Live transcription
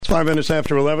5 minutes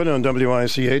after 11 on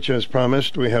WICH. As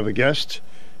promised, we have a guest,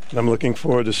 and I'm looking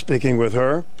forward to speaking with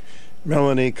her.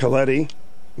 Melanie Collette.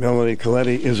 Melanie Collette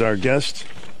is our guest.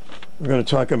 We're going to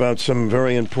talk about some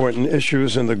very important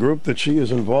issues in the group that she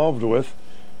is involved with,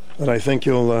 and I think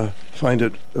you'll find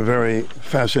it very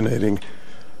fascinating.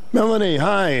 Melanie,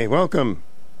 hi, welcome.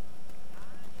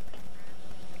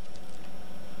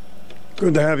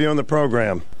 Good to have you on the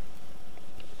program.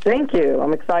 Thank you.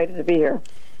 I'm excited to be here.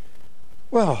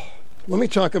 Well, let me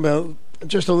talk about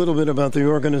just a little bit about the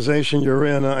organization you're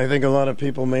in. I think a lot of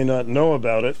people may not know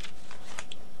about it,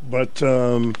 but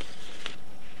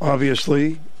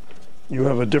obviously you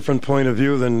have a different point of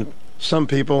view than some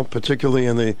people, particularly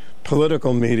in the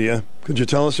political media. Could you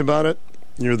tell us about it?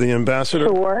 You're the ambassador?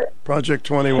 Sure. Project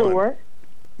 21. Sure.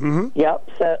 Mm-hmm. Yep.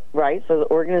 So the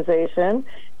organization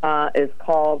is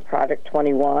called Project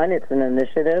 21. It's an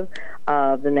initiative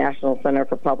of the National Center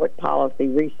for Public Policy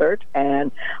Research,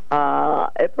 and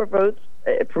it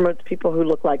promotes people who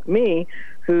look like me,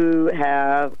 who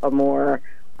have a more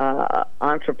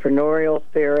entrepreneurial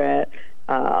spirit,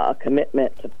 a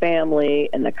commitment to family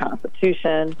and the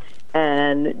Constitution,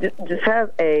 and just has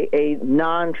a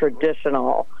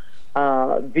non-traditional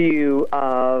view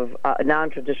as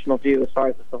far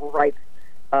as the civil rights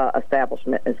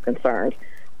establishment is concerned.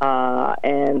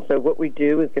 And so what we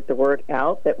do is get the word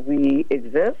out that we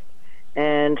exist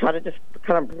and try to just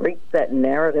kind of break that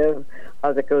narrative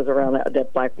that goes around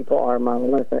that black people are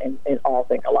monolithic and all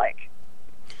think alike.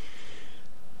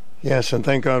 Yes, and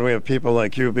thank God we have people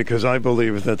like you, because I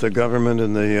believe that the government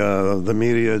and the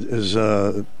media is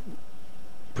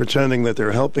pretending that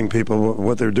they're helping people.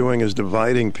 What they're doing is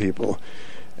dividing people.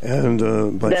 And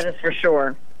that is for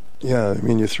sure. Yeah, I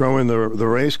mean, you throw in the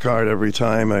race card every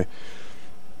time.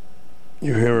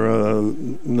 You hear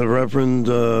the Reverend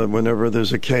whenever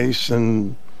there's a case,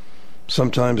 and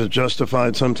sometimes it's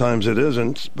justified, sometimes it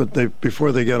isn't, but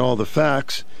before they get all the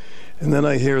facts. And then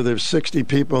I hear there's 60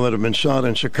 people that have been shot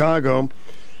in Chicago,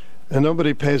 and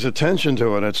nobody pays attention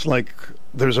to it. It's like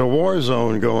there's a war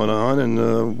zone going on,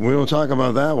 and we don't talk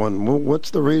about that one. What's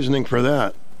the reasoning for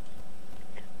that?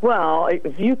 Well,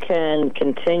 if you can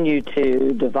continue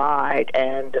to divide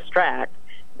and distract,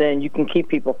 then you can keep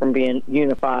people from being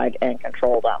unified and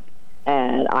control them.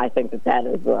 And I think that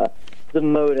is the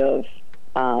motive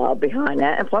behind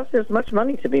that. And plus, there's much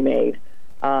money to be made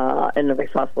in the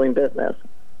race hustling business.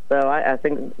 So I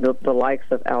think the likes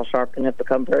of Al Sharpton have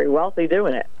become very wealthy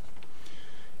doing it.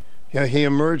 Yeah, he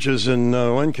emerges in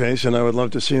one case, and I would love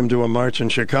to see him do a march in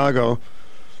Chicago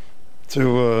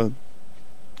to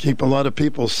keep a lot of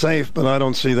people safe, but I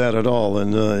don't see that at all,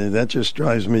 and that just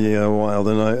drives me wild.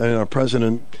 And our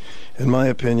president, in my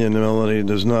opinion, Melanie,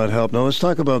 does not help. Now let's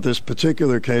talk about this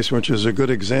particular case, which is a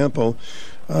good example.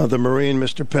 The Marine,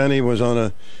 Mr. Penny, was on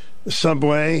a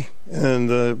subway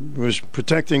and was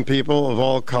protecting people of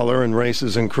all color and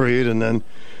races and creed, and then,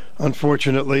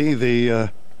 unfortunately, the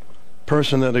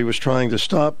person that he was trying to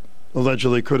stop,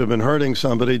 allegedly could have been hurting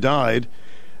somebody, died,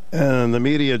 and the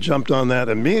media jumped on that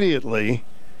immediately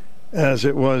as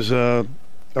it was a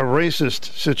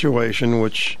racist situation,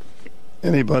 which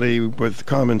anybody with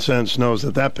common sense knows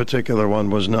that particular one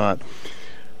was not.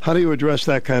 How do you address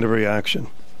that kind of reaction?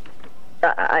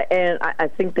 I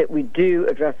think that we do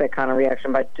address that kind of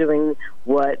reaction by doing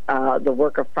what the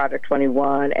work of Project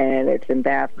 21 and its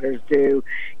ambassadors do.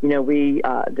 You know, we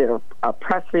did a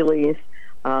press release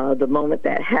the moment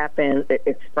that happened,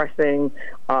 expressing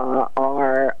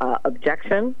our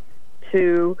objection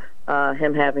to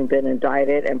him having been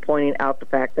indicted and pointing out the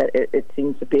fact that it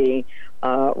seems to be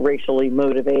racially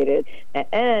motivated.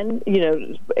 And, you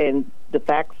know, and the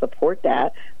facts support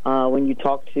that when you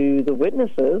talk to the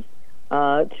witnesses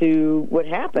to what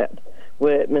happened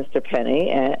with Mr. Penny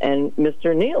and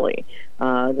Mr. Neely.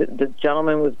 The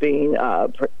gentleman was being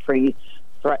pretty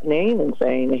threatening and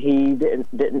saying that he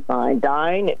didn't mind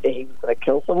dying, that he was going to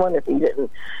kill someone if he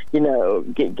didn't, you know,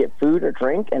 get food or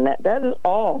drink, and that is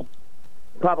all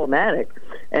problematic.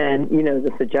 And, you know,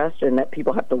 the suggestion that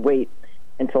people have to wait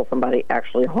until somebody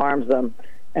actually harms them,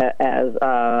 as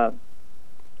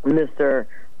Mr.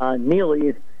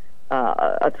 Neely's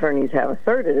attorneys have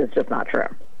asserted, is just not true.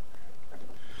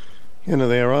 You know,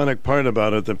 the ironic part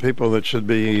about it, the people that should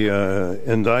be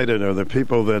indicted are the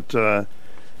people that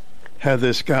had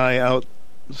this guy out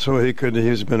so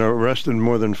he's been arrested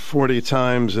more than 40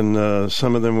 times, and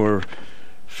some of them were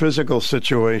physical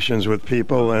situations with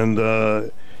people,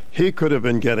 and he could have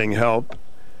been getting help,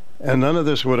 and none of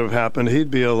this would have happened.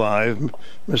 He'd be alive.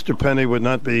 Mr. Penny would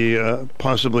not be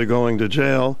possibly going to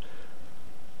jail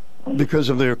because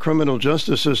of their criminal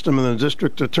justice system and the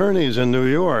district attorneys in New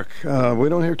York. We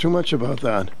don't hear too much about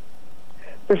that.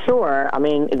 For sure. I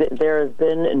mean, there has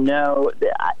been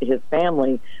his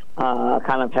family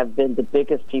kind of have been the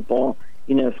biggest people,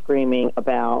 screaming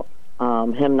about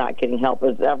him not getting help.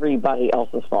 It's everybody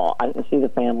else's fault. I didn't see the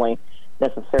family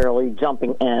necessarily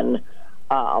jumping in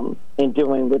and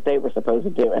doing what they were supposed to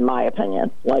do, in my opinion.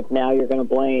 Like, now you're going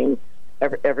to blame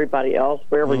everybody else.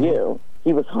 Where were you?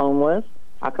 He was homeless.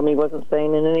 How come he wasn't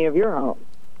staying in any of your homes?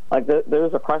 Like,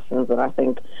 those are questions that I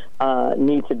think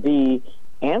need to be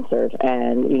answered.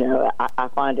 And, I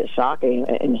find it shocking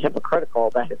and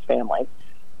hypocritical that his family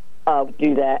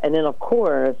do that. And then, of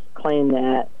course, claim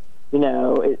that,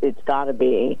 it's got to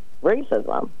be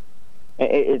racism.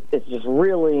 It's just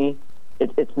really,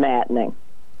 it's maddening.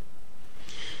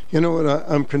 You know what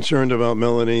I'm concerned about,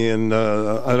 Melanie, and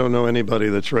I don't know anybody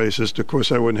that's racist. Of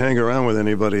course, I wouldn't hang around with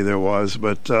anybody there was,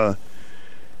 but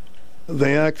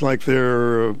they act like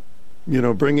they're,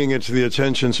 bringing it to the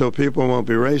attention so people won't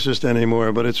be racist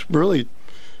anymore, but it's really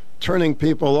turning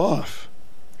people off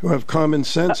who have common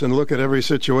sense and look at every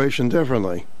situation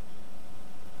differently.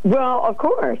 Well, of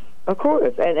course.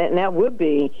 And that would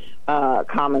be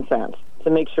common sense, to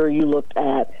make sure you looked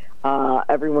at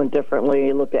everyone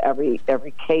differently, looked at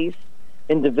every case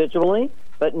individually.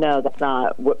 But no, that's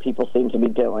not what people seem to be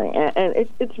doing. And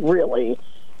it's really,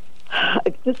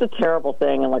 it's just a terrible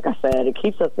thing. And like I said, it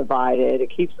keeps us divided. It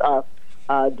keeps us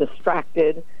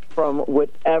distracted from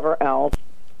whatever else,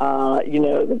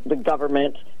 the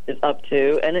government is up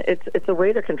to. And it's a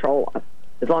way to control us,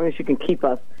 as long as you can keep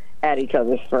us at each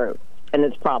other's throats. And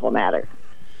it's problematic.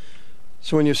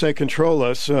 So when you say control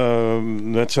us,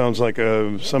 that sounds like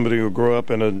somebody who grew up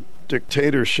in a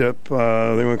dictatorship. They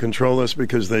want to control us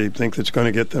because they think it's going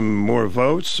to get them more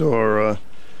votes, or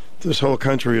this whole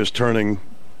country is turning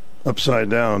upside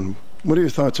down. What are your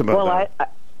thoughts about that? Well,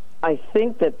 I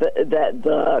think that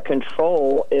the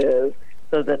control is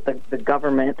so that the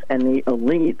government and the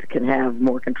elite can have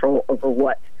more control over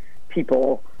what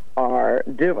people are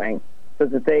doing, so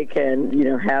that they can,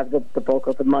 have the bulk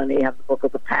of the money, have the bulk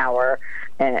of the power,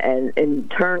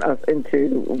 and turn us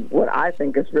into what I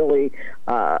think is really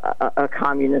a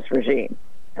communist regime.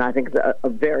 And I think it's a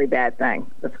very bad thing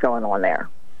that's going on there.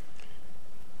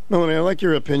 Melanie, I like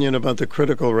your opinion about the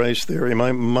critical race theory.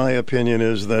 My opinion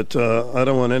is that I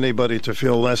don't want anybody to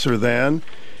feel lesser than,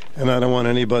 and I don't want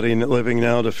anybody living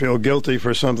now to feel guilty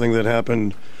for something that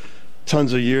happened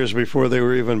tons of years before they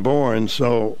were even born.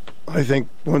 So I think,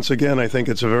 once again,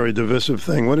 it's a very divisive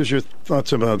thing. What is your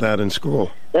thoughts about that in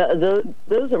school?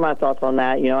 Those are my thoughts on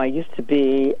that. I used to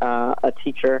be a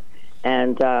teacher,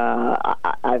 and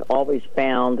I've always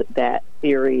found that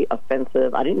theory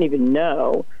offensive. I didn't even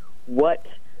know what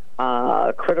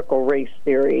critical race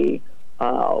theory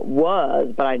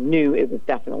was, but I knew it was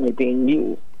definitely being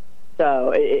used.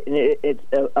 So it's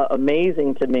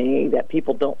amazing to me that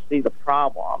people don't see the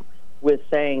problem with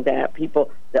saying that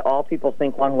all people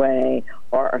think one way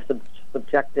or are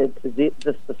subjected to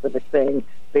this specific thing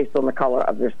based on the color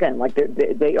of their skin. Like,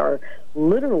 they are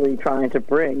literally trying to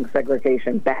bring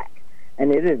segregation back,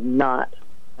 and it is not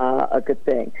a good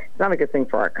thing. It's not a good thing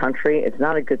for our country. It's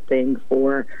not a good thing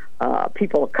for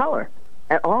people of color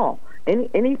at all.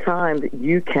 Any time that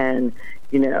you can,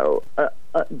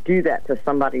 do that to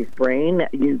somebody's brain,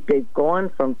 they've gone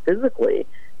from physically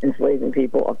enslaving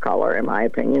people of color, in my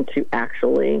opinion, to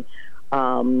actually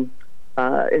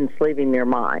enslaving their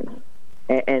minds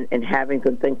and having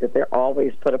them think that they're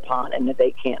always put upon and that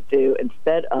they can't do,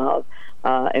 instead of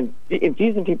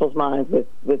infusing people's minds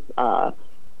with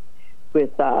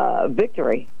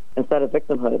victory instead of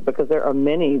victimhood, because there are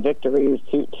many victories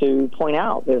to point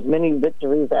out. There's many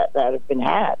victories that have been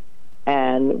had,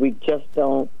 and we just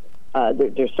don't,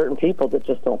 there's certain people that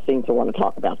just don't seem to want to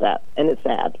talk about that, and it's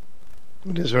sad.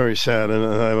 It is very sad, and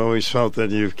I've always felt that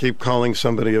you keep calling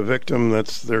somebody a victim,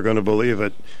 they're going to believe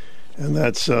it, and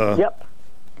that's. Yep.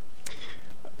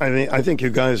 I think you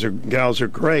gals are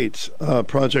great.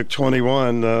 Project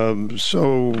 21.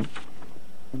 So,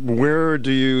 where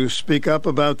do you speak up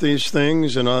about these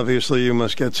things? And obviously, you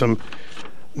must get some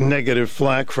negative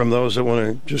flack from those that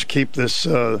want to just keep this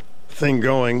thing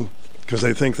going because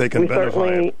they think they can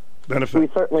benefit. We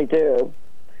certainly do.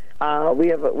 We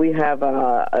have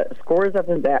scores of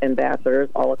ambassadors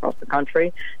all across the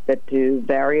country that do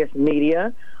various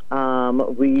media.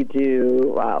 We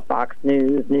do Fox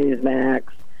News, Newsmax,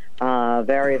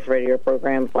 various radio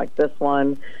programs like this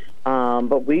one.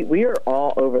 But we are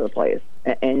all over the place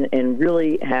and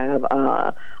really have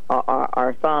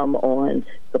our thumb on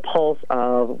the pulse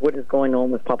of what is going on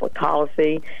with public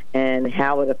policy and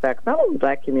how it affects not only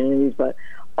black communities but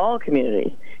all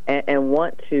communities, and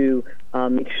want to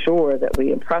make sure that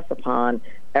we impress upon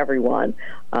everyone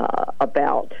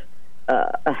about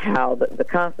how the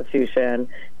Constitution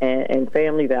and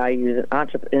family values and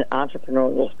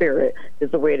entrepreneurial spirit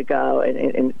is the way to go, and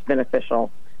it's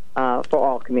beneficial for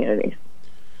all communities.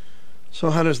 So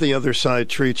how does the other side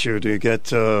treat you? Do you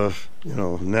get,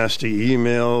 nasty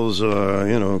emails,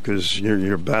 because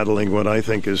you're battling what I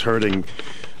think is hurting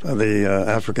the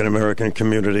African-American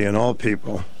community and all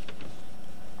people?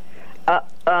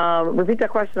 Repeat that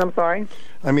question, I'm sorry.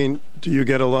 I mean, do you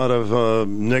get a lot of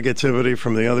negativity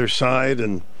from the other side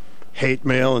and hate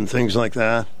mail and things like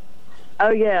that?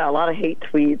 Oh, yeah, a lot of hate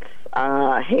tweets,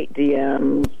 hate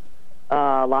DMs.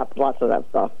 Lots of that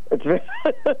stuff. It's very,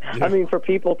 I mean, for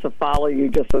people to follow you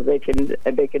just so they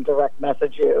can direct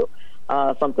message you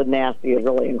something nasty is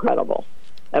really incredible.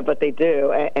 But they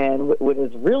do, and what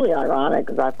is really ironic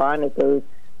is I find that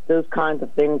those kinds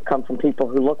of things come from people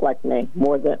who look like me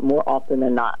more often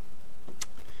than not.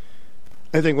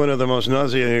 I think one of the most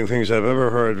nauseating things I've ever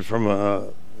heard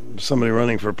from somebody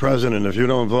running for president: if you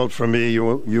don't vote for me,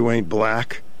 you ain't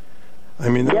black. I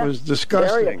mean, that was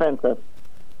disgusting. Very offensive.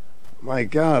 My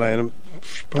God, I'm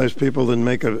surprised people didn't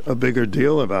make a bigger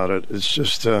deal about it. It's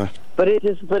just. But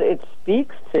it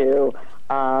speaks to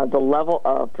the level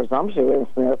of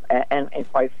presumptuousness and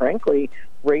quite frankly,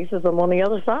 racism on the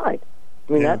other side.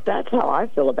 I mean, that's how I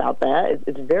feel about that.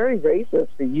 It's very racist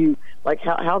for you. Like,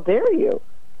 how dare you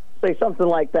say something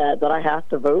like that I have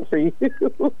to vote for you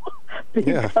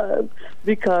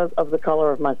because of the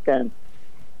color of my skin?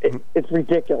 It's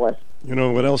ridiculous. You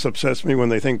know what else upsets me? When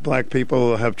they think black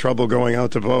people have trouble going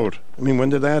out to vote. I mean, when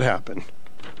did that happen?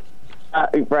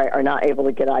 Right, are not able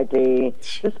to get ID.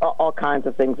 Just all kinds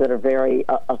of things that are very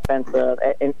offensive.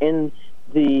 And in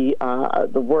the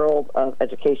world of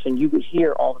education, you would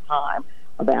hear all the time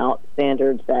about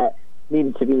standards that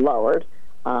needed to be lowered,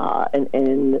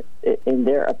 in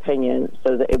their opinion,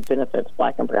 so that it benefits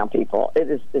black and brown people. It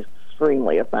is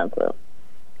extremely offensive.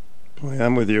 Boy,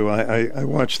 I'm with you. I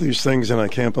watch these things and I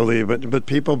can't believe it. But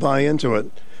people buy into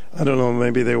it. I don't know,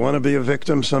 maybe they want to be a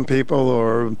victim, some people,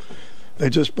 or they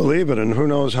just believe it. And who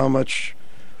knows how much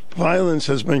violence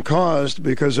has been caused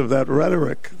because of that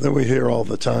rhetoric that we hear all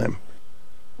the time.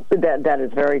 That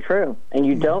is very true. And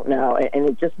you don't know. And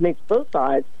it just makes both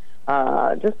sides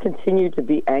just continue to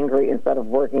be angry instead of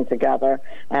working together.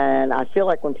 And I feel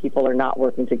like when people are not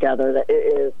working together, that it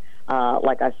is,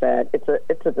 like I said,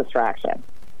 it's a distraction,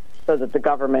 so that the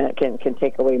government can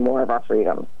take away more of our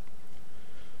freedom.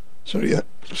 So,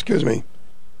 excuse me.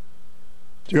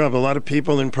 Do you have a lot of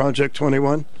people in Project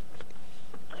 21?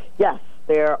 Yes,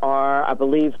 there are, I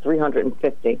believe,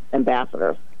 350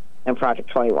 ambassadors in Project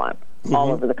 21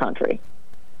 all over the country.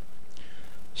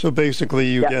 So basically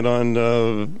you get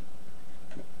on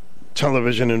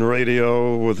television and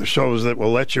radio with the shows that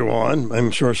will let you on. I'm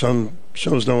sure some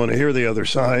shows don't want to hear the other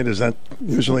side. Is that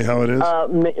usually how it is?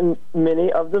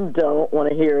 Many of them don't want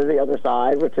to hear the other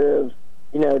side, which is,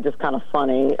 just kind of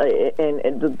funny.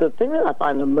 And the thing that I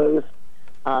find the most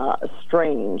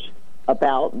strange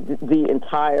about the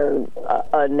entire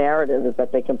narrative is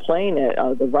that they complain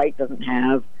that the right doesn't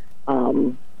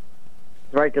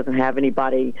have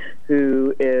anybody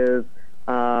who is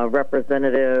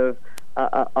representative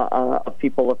of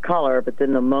people of color, but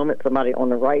then the moment somebody on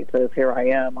the right says, "Here I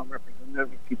am, I'm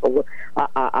representative of people,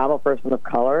 I'm a person of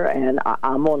color, and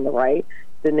I'm on the right,"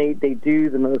 then they do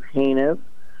the most heinous,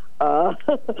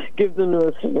 give them the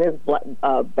most heinous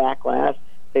backlash,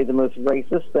 say the most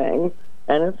racist things,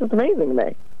 and it's just amazing to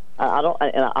me.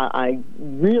 I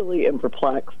really am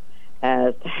perplexed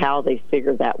as to how they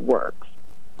figure that works.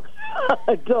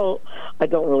 I don't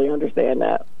really understand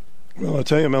that. Well, I'll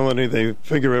tell you, Melanie, they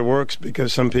figure it works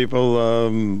because some people,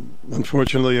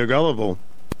 unfortunately, are gullible.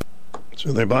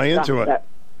 So they buy into it.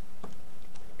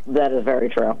 That is very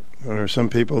true. Or some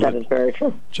people that is very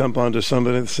true. Jump onto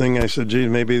somebody's thing. I said, gee,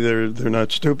 maybe they're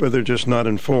not stupid, they're just not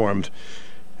informed.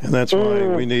 And that's why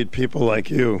we need people like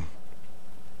you.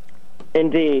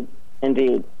 Indeed.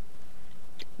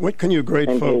 What can you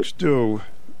great folks do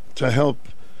to help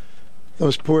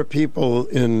those poor people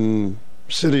in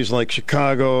cities like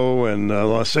Chicago and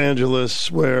Los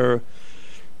Angeles, where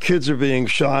kids are being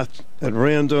shot at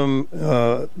random?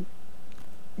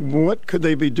 What could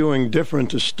they be doing different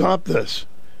to stop this?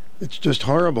 It's just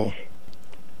horrible.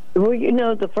 Well,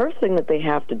 the first thing that they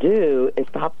have to do is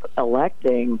stop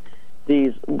electing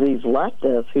these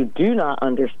leftists who do not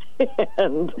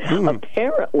understand,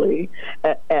 apparently,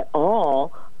 at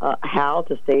all, how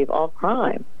to stave off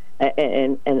crime.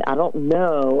 And I don't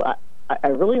know, I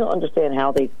really don't understand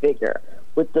how they figure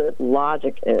what the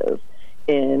logic is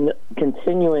in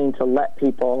continuing to let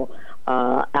people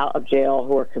out of jail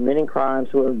who are committing crimes,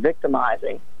 who are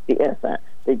victimizing the innocent.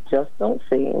 They just don't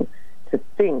seem to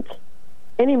think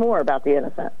anymore about the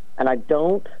innocent. And I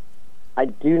do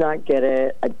not get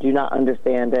it. I do not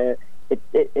understand it.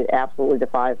 It absolutely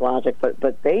defies logic. But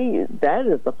that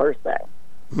is the first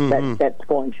thing that's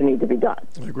going to need to be done.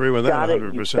 I agree with that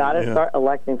 100%. You've got to start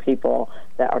electing people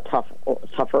that are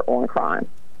tougher on crime.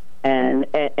 And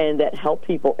that help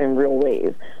people in real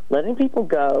ways. Letting people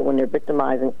go when they're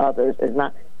victimizing others is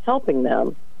not helping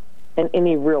them in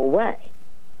any real way.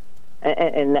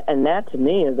 And that, to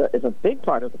me, is a big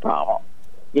part of the problem.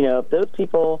 You know, if those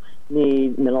people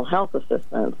need mental health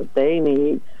assistance, if they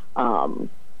need,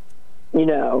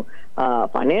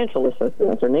 financial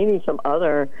assistance, or they need some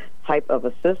other type of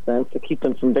assistance to keep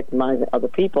them from victimizing other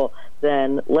people,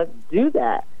 then let's do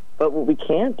that. But what we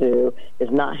can't do is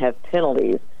not have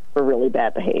penalties for really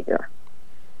bad behavior.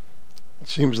 It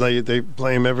seems they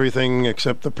blame everything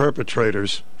except the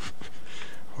perpetrators.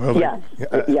 Well, yes,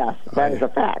 that is a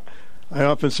fact. I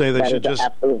often say they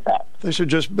should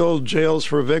just build jails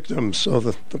for victims, so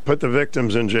to put the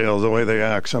victims in jail the way they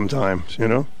act sometimes, you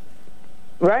know?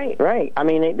 Right. I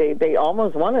mean, they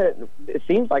almost want to. It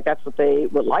seems like that's what they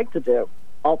would like to do.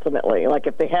 Ultimately, like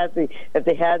if they had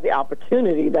the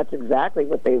opportunity, that's exactly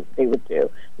what they would do.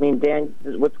 I mean,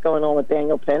 what's going on with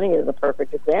Daniel Penny is a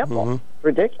perfect example. Mm-hmm.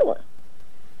 Ridiculous.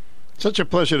 Such a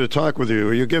pleasure to talk with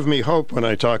you. You give me hope when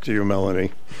I talk to you,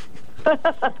 Melanie.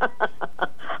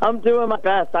 I'm doing my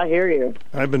best. I hear you.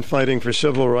 I've been fighting for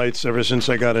civil rights ever since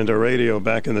I got into radio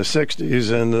back in the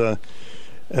 60s,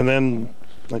 and then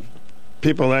like,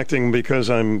 people acting because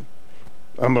I'm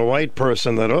a white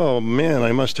person that, oh, man,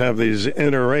 I must have these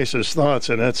inter-racist thoughts,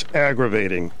 and that's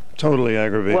aggravating, totally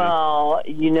aggravating. Well,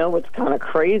 you know what's kind of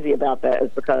crazy about that is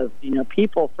because,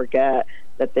 people forget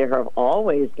that there have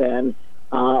always been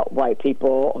white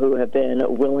people who have been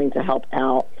willing to help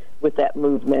out with that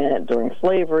movement during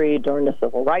slavery, during the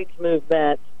civil rights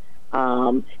movement,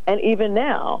 and even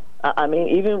now. I mean,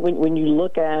 even when you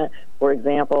look at, for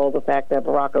example, the fact that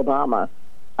Barack Obama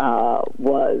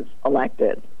was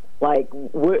elected, like,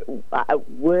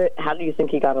 how do you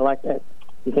think he got elected?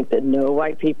 You think that no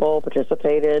white people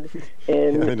participated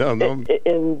in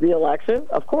the election?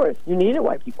 Of course, you needed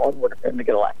white people in order for him to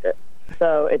get elected.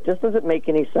 So it just doesn't make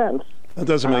any sense. That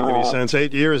doesn't make any sense.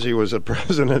 8 years he was a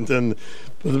president, and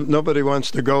nobody wants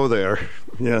to go there.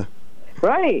 Yeah.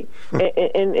 Right.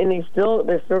 and they're still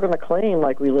going to claim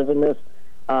like we live in this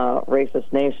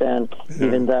racist nation,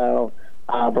 even though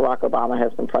Barack Obama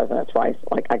has been president twice.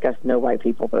 Like, I guess no white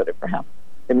people voted for him.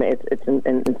 It's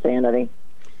insanity.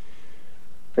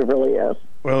 It really is.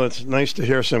 Well, it's nice to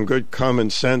hear some good common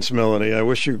sense, Melanie. I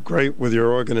wish you great with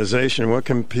your organization. What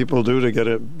can people do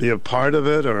to be a part of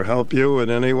it or help you in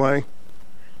any way?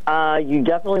 You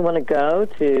definitely want to go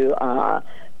to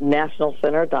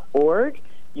nationalcenter.org.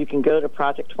 You can go to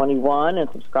Project 21 and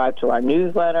subscribe to our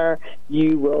newsletter.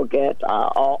 You will get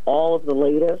all of the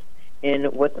latest in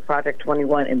what the Project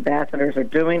 21 ambassadors are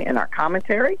doing in our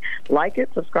commentary. Like it,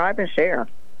 subscribe, and share.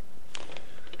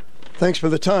 Thanks for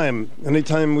the time.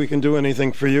 Anytime we can do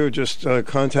anything for you, just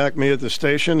contact me at the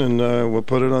station, and we'll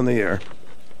put it on the air.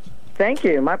 Thank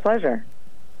you. My pleasure.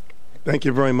 Thank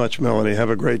you very much, Melanie.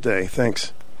 Have a great day.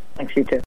 Thanks. Thanks, you too.